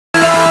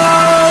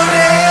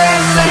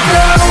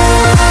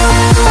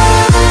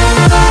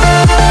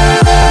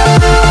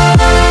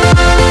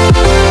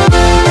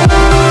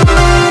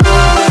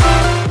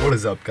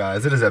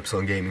guys, it is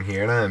Epsilon Gaming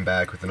here, and I am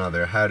back with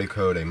another How to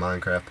Code a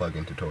Minecraft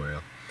Plugin tutorial.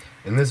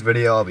 In this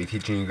video, I'll be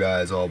teaching you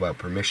guys all about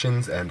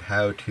permissions and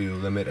how to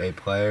limit a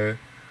player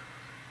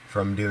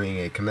from doing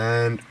a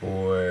command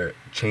or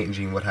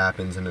changing what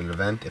happens in an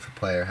event if a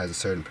player has a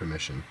certain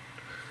permission.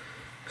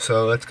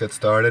 So let's get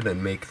started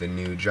and make the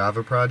new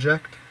Java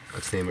project.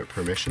 Let's name it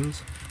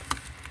Permissions.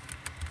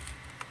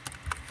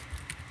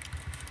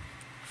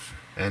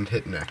 And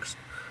hit Next.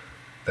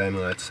 Then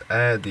let's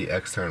add the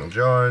external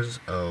jars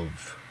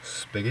of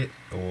Bukkit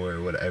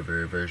or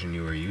whatever version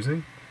you are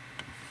using.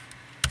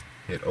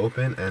 Hit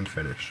open and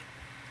finish.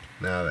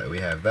 Now that we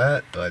have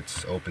that,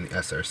 let's open the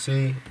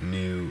src,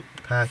 new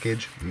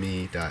package,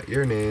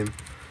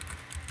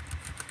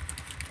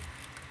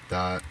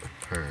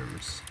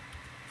 me.yourname.terms.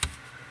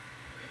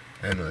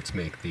 And let's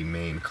make the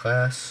main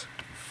class.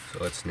 So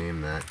let's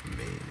name that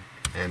main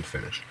and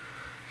finish.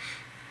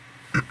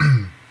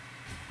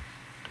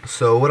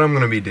 So what I'm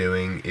going to be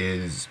doing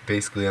is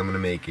basically I'm going to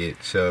make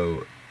it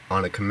so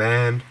on a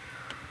command,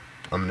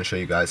 I'm going to show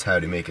you guys how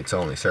to make it so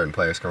only certain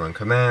players can run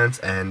commands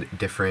and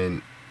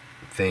different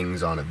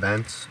things on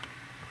events.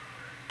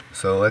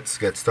 So let's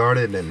get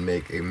started and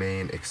make a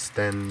main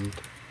extend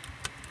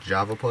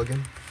Java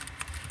plugin.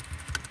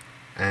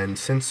 And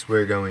since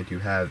we're going to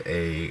have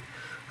a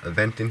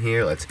event in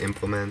here, let's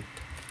implement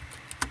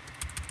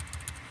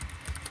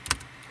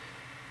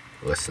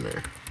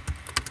listener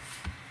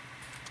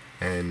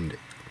and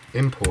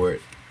import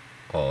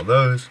all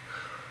those,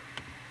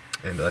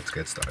 and let's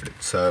get started.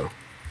 So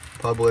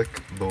public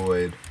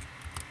void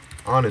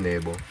on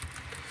enable,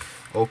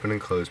 open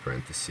and close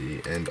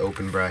parenthesis, and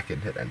open bracket,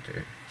 hit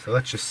enter. So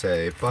let's just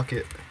say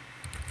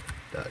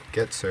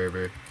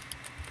bucket.getServer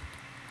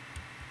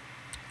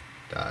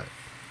dot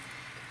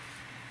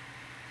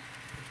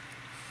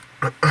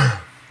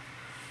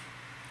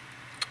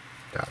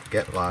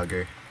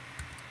 .getlogger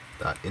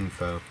dot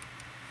info.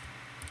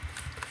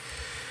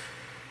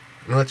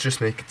 And let's just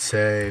make it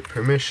say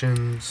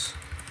permissions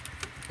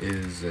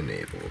is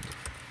enabled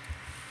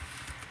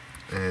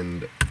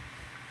and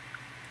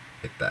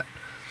hit that.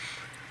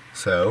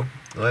 So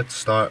let's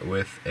start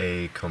with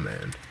a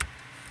command.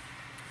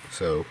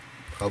 So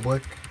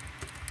public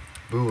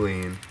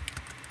boolean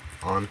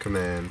on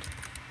command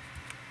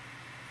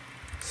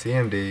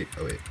cmd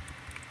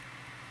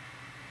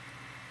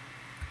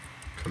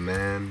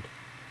command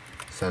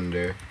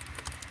sender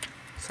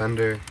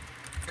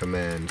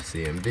command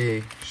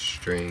cmd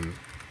string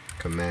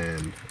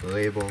command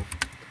label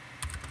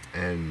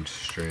and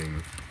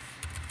string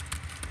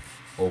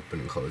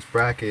open and close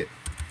bracket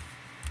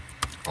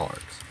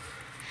args.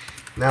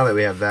 Now that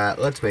we have that,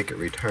 let's make it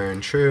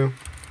return true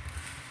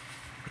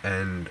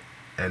and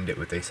end it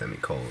with a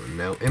semicolon.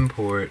 Now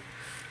import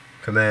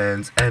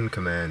commands and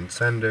command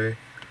sender.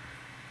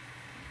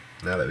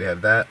 Now that we have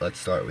that, let's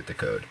start with the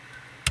code.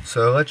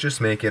 So let's just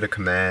make it a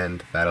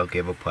command that'll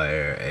give a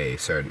player a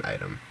certain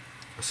item.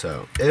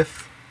 So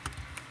if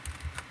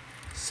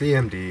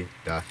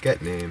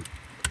cmd.getName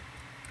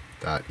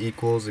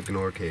equals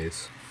ignore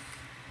case.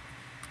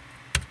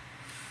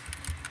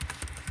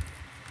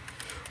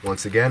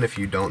 Once again, if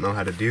you don't know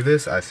how to do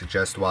this, I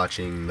suggest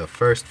watching the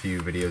first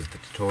few videos of the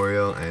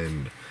tutorial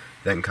and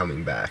then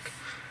coming back,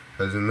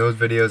 because in those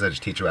videos I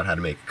just teach you about how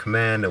to make a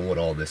command and what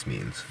all this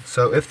means.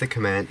 So if the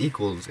command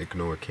equals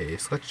ignore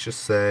case, let's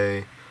just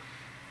say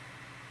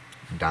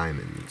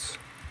diamonds,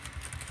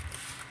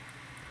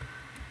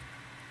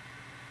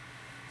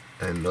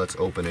 and let's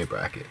open a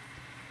bracket.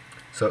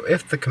 So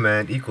if the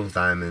command equals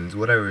diamonds,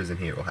 whatever is in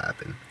here will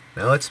happen.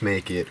 Now let's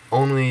make it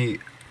only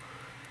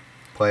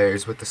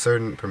players with a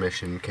certain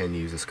permission can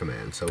use this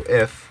command. So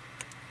if,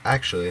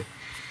 actually,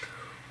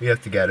 we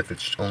have to get if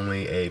it's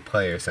only a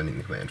player sending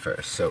the command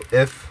first. So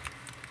if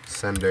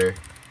sender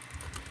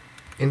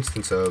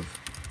instance of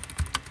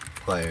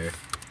player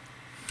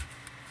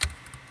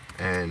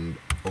and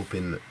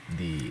open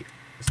the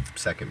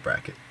second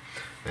bracket.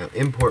 Now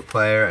import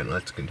player and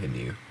let's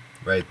continue.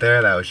 Right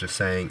there, that was just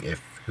saying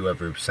if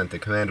whoever sent the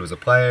command was a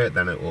player,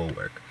 then it will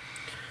work.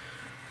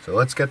 So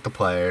let's get the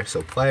player.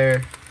 So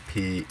player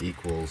p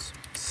equals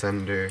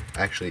sender,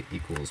 actually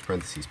equals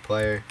parentheses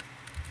player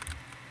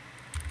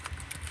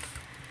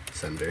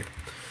sender.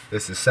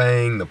 This is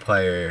saying the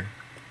player,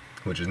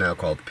 which is now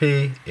called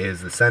p,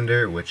 is the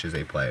sender, which is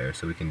a player,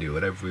 so we can do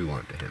whatever we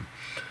want to him.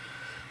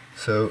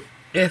 So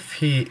if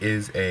he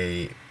is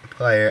a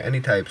player and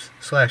he types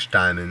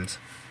 /diamonds,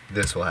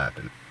 this will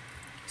happen.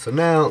 So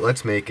now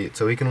let's make it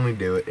so he can only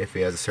do it if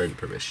he has a certain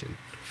permission.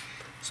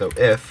 So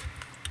if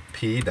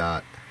p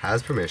dot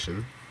has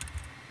permission,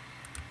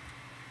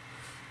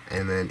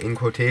 and then in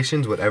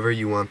quotations whatever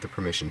you want the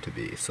permission to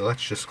be. So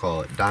let's just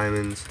call it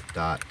diamonds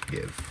dot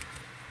give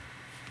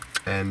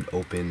and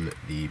open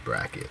the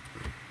bracket,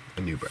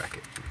 a new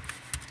bracket.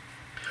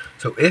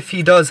 So if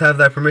he does have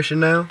that permission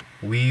now,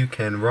 we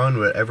can run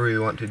whatever we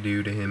want to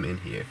do to him in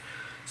here.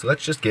 So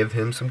let's just give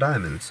him some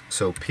diamonds.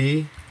 So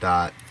p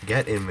dot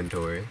get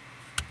inventory,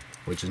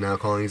 which is now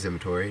calling his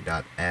inventory,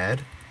 dot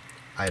add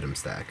item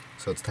stack.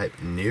 So let's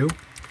type new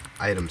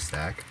item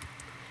stack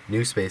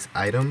new space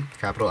item,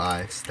 capital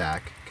I,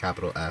 stack,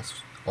 capital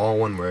S, all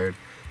one word,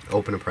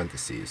 open a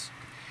parentheses.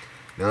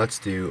 Now let's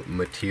do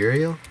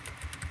material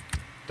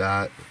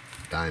dot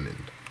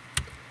diamond,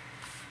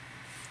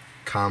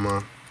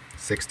 comma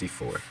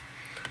 64.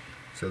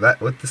 So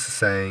that what this is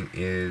saying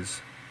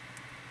is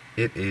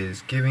it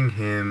is giving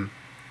him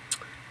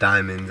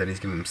diamonds, and he's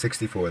giving him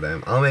 64 of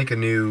them. I'll make a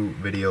new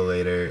video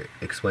later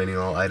explaining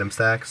all item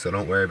stacks, so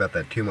don't worry about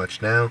that too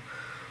much now.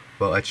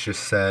 But let's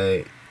just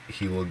say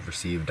he will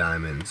receive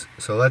diamonds.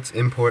 So let's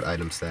import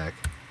item stack.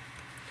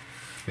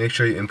 Make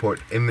sure you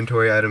import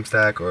inventory item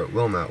stack or it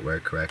will not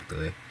work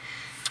correctly.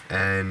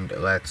 And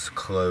let's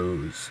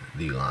close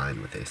the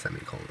line with a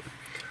semicolon.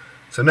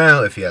 So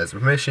now if he has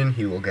permission,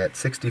 he will get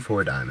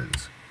 64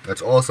 diamonds.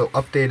 Let's also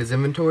update his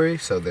inventory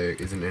so there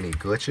isn't any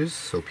glitches.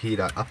 So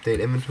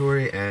p.update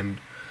inventory, and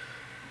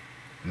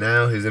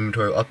now his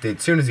inventory will update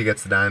as soon as he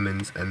gets the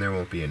diamonds and there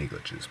won't be any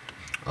glitches.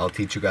 I'll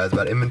teach you guys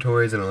about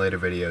inventories in a later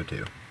video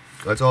too.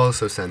 Let's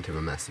also send him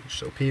a message.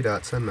 So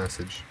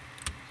p.sendMessage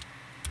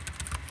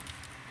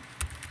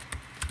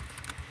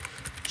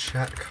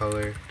chat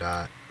color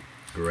dot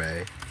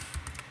gray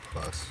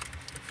plus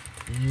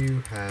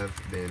you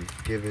have been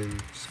given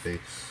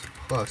space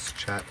plus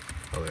chat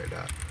color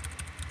dot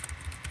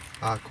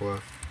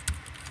aqua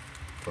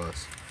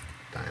plus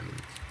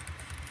diamonds.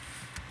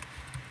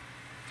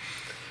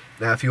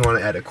 Now if you want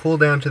to add a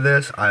cooldown to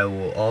this, I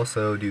will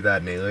also do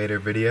that in a later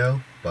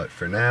video, but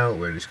for now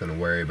we're just going to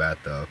worry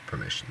about the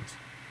permissions.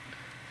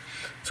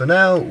 So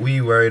now we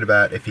worried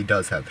about if he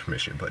does have the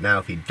permission, but now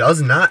if he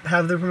does not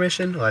have the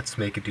permission, let's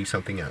make it do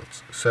something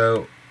else.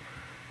 So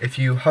if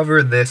you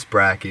hover this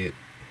bracket,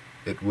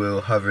 it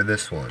will hover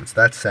this one. So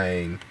that's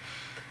saying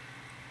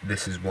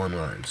this is one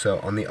line. So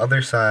on the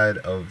other side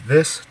of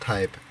this,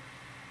 type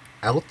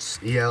else,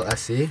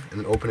 E-L-S-E, and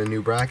then open a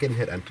new bracket and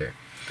hit enter.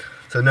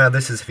 So now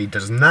this is if he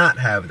does not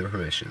have the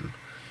permission.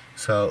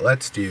 So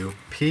let's do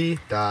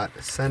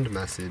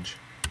p.sendMessage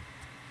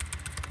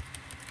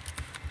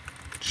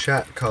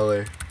chat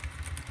color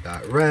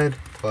dot red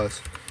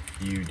plus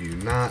you do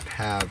not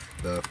have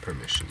the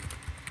permission.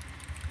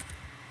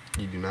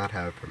 You do not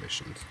have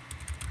permissions.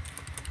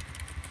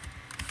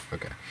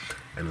 Okay,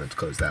 and let's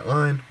close that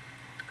line,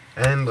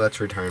 and let's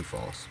return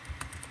false.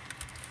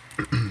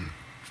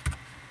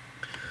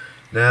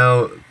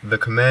 Now, the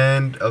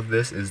command of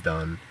this is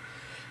done.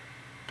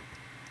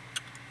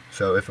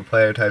 So if a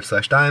player types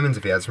 /diamonds,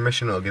 if he has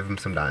permission, it'll give him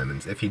some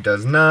diamonds. If he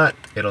does not,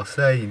 it'll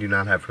say you do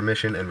not have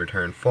permission and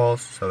return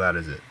false, so that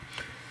is it.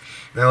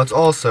 Now let's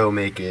also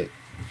make it,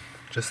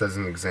 just as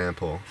an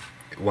example,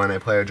 when a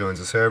player joins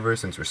a server,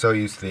 since we're so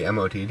used to the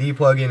MOTD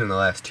plugin in the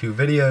last 2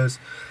 videos,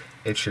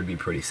 it should be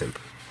pretty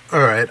simple.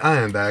 Alright, I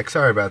am back.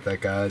 Sorry about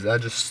that, guys. I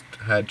just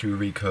had to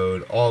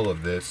recode all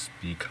of this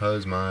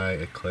because my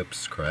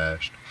Eclipse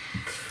crashed.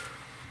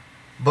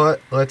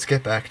 But let's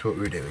get back to what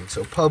we're doing.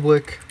 So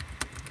public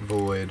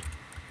void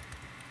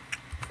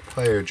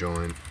player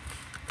join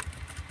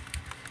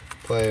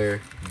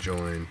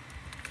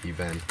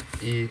event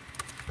e,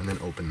 and then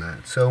open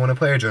that. So when a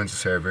player joins a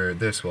server,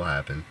 this will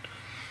happen.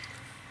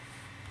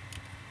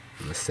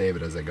 I'm going to save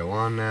it as I go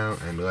on now,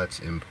 and let's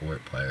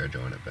import player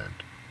join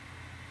event.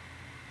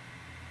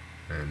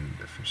 And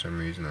for some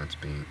reason that's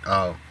being,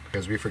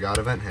 because we forgot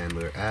event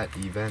handler, at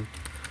event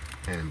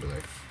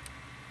handler.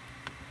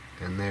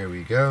 And there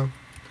we go.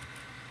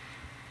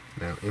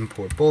 Now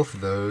import both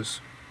of those,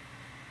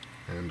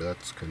 and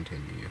let's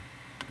continue.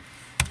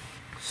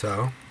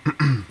 So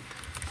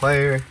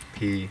player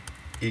p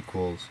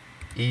equals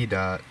e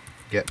dot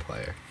get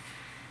player.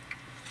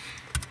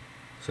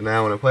 So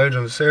now when a player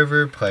joins the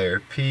server,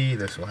 player p,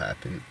 this will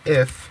happen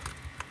if,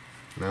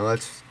 now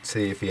let's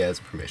see if he has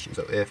permission.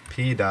 So if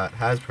p dot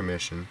has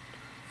permission,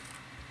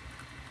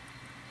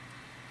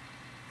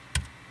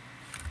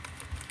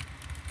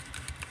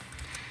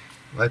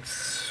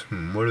 let's,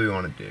 what do we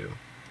want to do?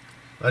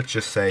 Let's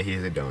just say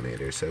he's a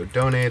donator. So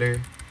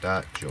donator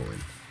dot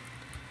join.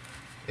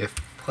 If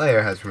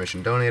player has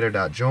permission, donator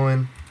dot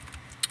join.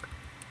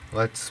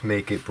 Let's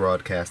make it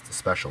broadcast a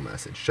special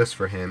message just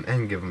for him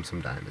and give him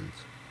some diamonds.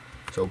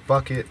 So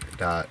bucket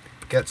dot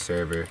get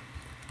server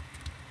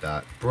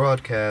dot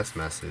broadcast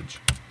message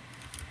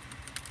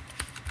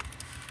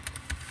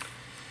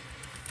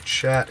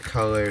chat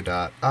color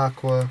dot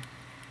aqua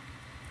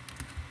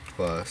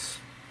plus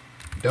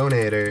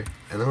donator,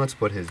 and then let's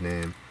put his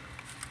name.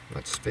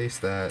 Let's space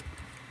that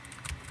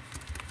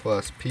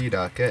plus p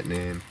dot get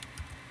name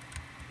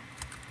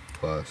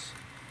plus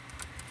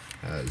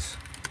has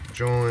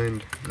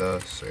joined the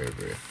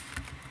server.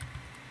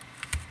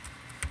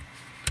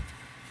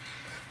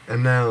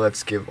 And now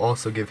let's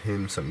also give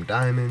him some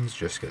diamonds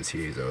just because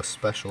he's a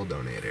special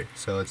donator.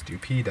 So let's do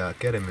p dot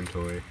get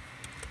inventory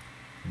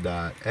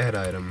dot add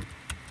item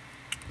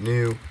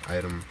new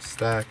item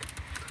stack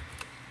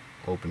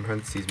open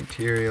parentheses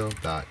material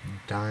dot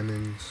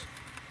diamond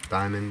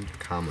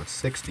comma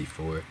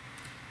 64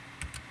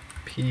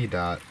 p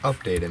dot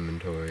update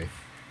inventory.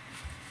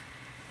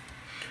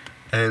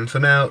 And so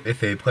now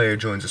if a player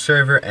joins a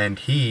server and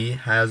he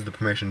has the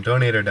permission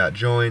donator dot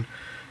join,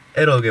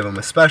 it'll give him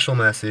a special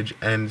message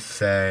and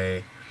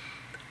say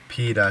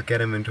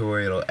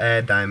p.getInventory, it'll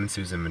add diamonds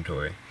to his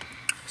inventory.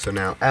 So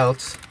now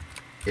else,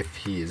 if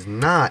he is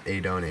not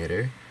a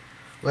donator,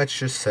 let's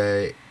just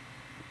say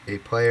a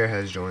player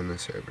has joined the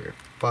server.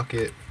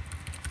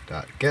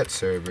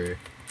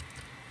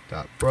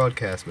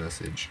 Bukkit.getServer.broadcast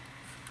message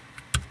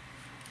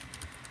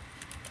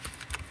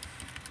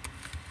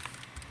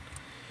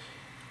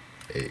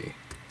a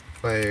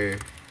player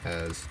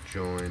has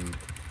joined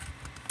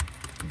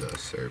the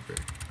server.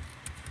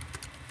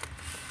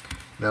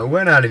 Now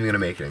we're not even going to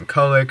make it in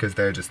color because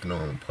they're just a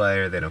normal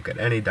player. They don't get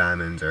any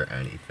diamonds or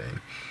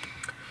anything.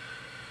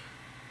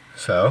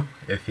 So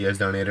if he has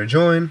donator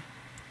join,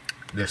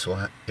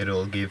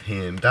 it'll give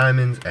him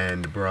diamonds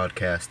and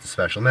broadcast a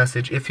special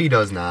message. If he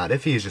does not,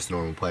 if he's just a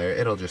normal player,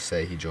 it'll just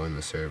say he joined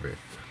the server.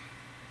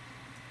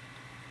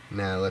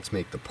 Now let's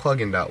make the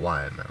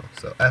plugin.yml.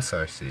 So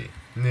src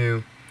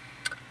new.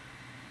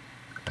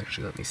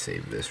 Actually, let me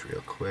save this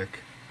real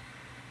quick.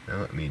 Now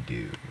let me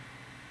do,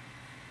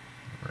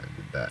 I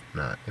did that,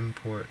 not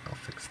import. I'll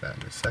fix that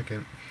in a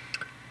second.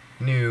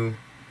 New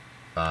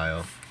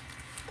file,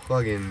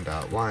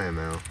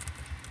 plugin.yml,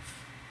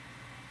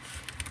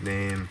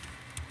 name,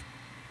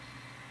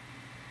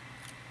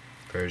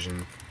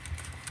 version,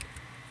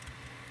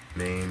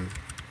 main,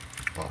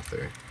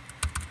 author,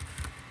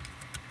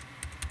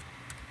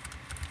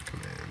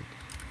 command.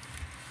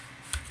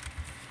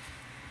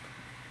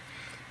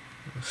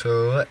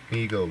 So let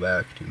me go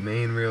back to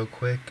main real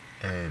quick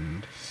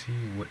and see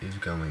what is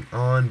going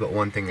on. But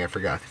one thing I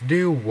forgot to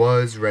do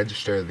was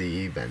register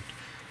the event.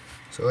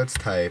 So let's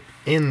type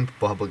in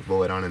public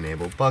void on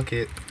enable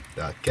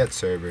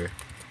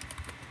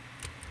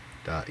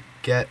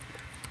bukkit.getServer.get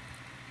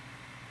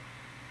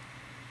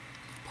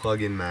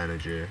plugin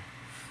manager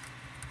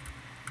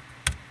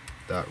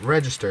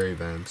 .register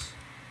events,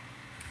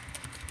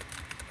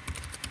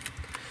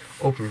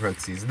 open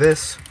parentheses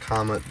this,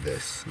 comma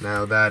this.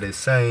 Now that is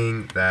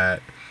saying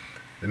that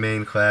the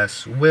main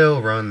class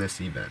will run this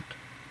event.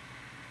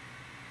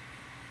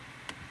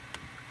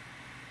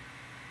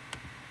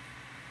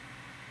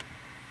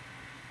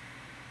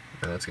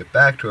 Now let's get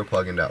back to our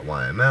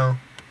plugin.yml.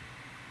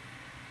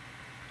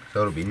 So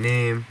it'll be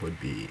name, would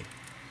be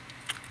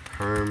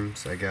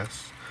perms, I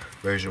guess,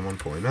 version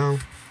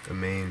 1.0. The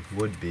main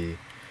would be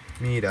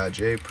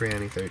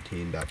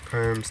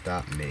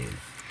me.jpreannie13.perms.main.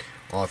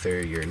 Author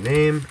your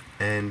name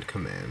and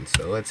command.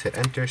 So let's hit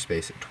enter,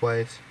 space it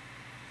twice,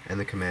 and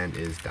the command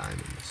is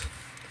diamonds.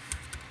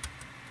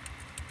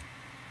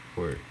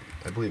 Or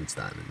I believe it's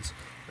diamonds.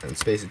 And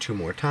space it 2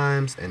 more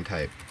times and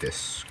type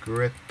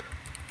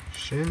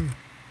description.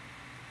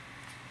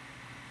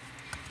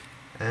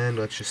 And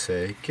let's just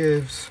say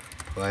gives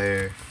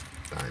player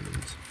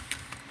diamonds.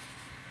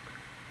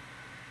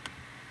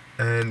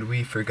 And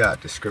we forgot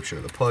description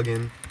of the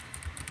plugin.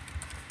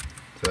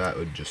 So that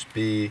would just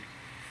be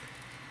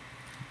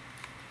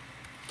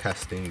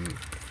testing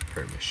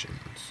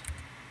permissions.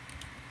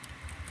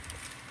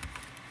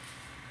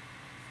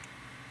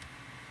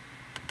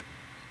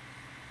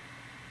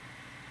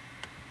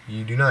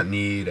 You do not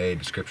need a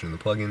description of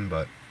the plugin,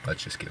 but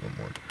let's just give them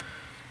one.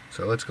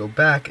 So let's go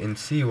back and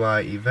see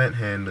why event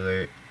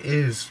handler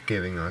is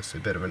giving us a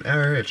bit of an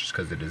error. It's just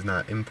because it is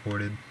not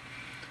imported.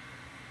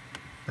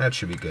 That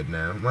should be good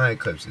now. My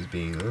Eclipse is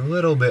being a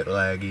little bit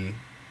laggy,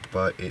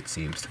 but it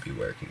seems to be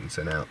working.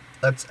 So now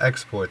let's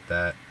export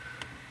that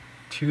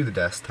to the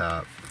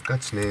desktop.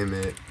 Let's name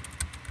it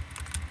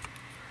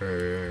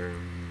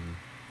perm.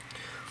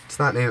 Let's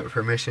not name it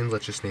permissions,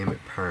 let's just name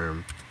it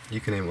perm. You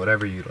can name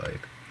whatever you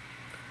like.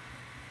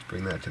 Let's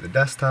bring that to the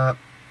desktop.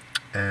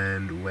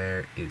 And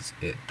where is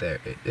it?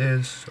 There it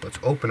is. So let's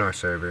open our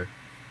server.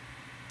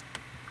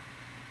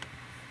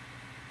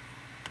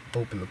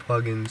 Open the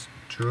plugins,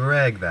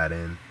 drag that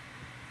in,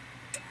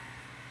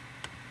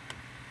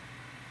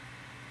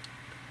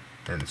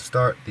 and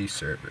start the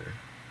server.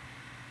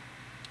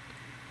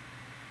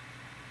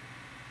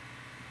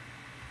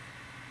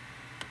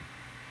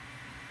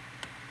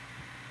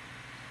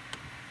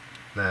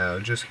 Now,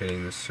 just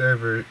kidding, the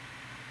server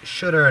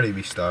should already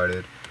be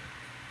started.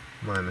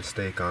 My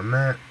mistake on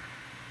that.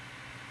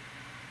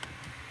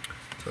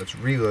 So let's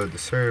reload the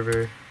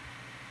server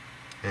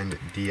and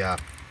deop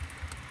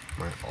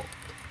my alt.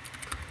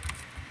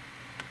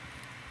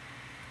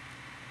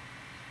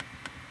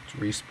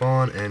 Let's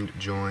respawn and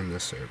join the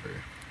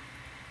server.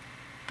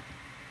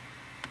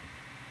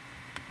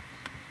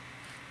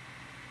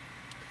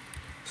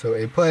 So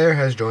a player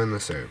has joined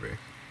the server.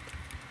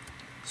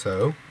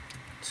 So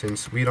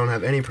since we don't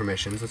have any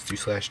permissions, let's do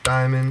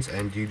 /diamonds,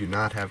 and you do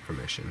not have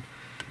permission.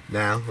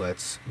 Now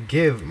let's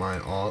give my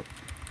alt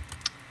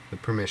the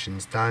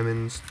permissions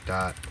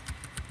diamonds.give.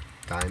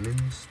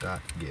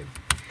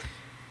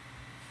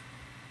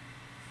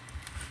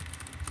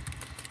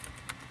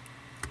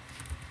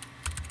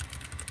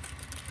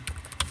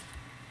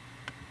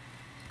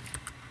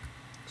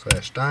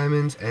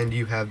 /diamonds, and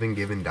you have been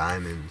given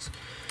diamonds.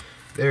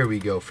 There we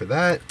go for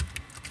that.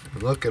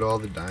 Look at all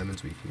the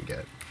diamonds we can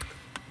get.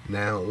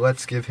 Now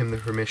let's give him the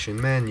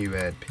permission menu,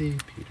 add Peter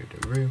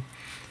DeRue.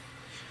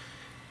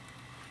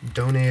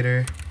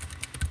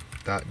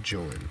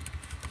 donator.join.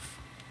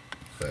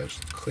 So let's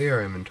clear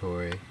our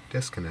inventory,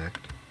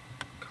 disconnect,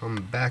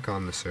 come back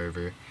on the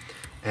server,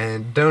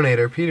 and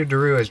donator Peter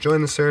DeRue has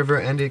joined the server,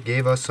 and it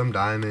gave us some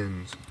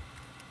diamonds.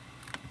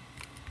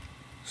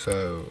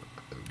 So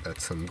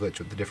that's some glitch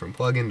with the different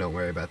plugin, don't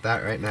worry about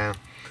that right now.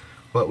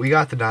 But we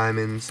got the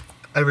diamonds,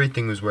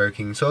 everything was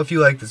working. So if you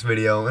like this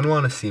video and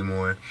want to see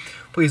more,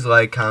 please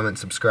like, comment,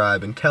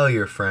 subscribe, and tell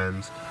your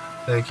friends.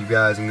 Thank you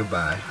guys, and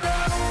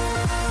goodbye.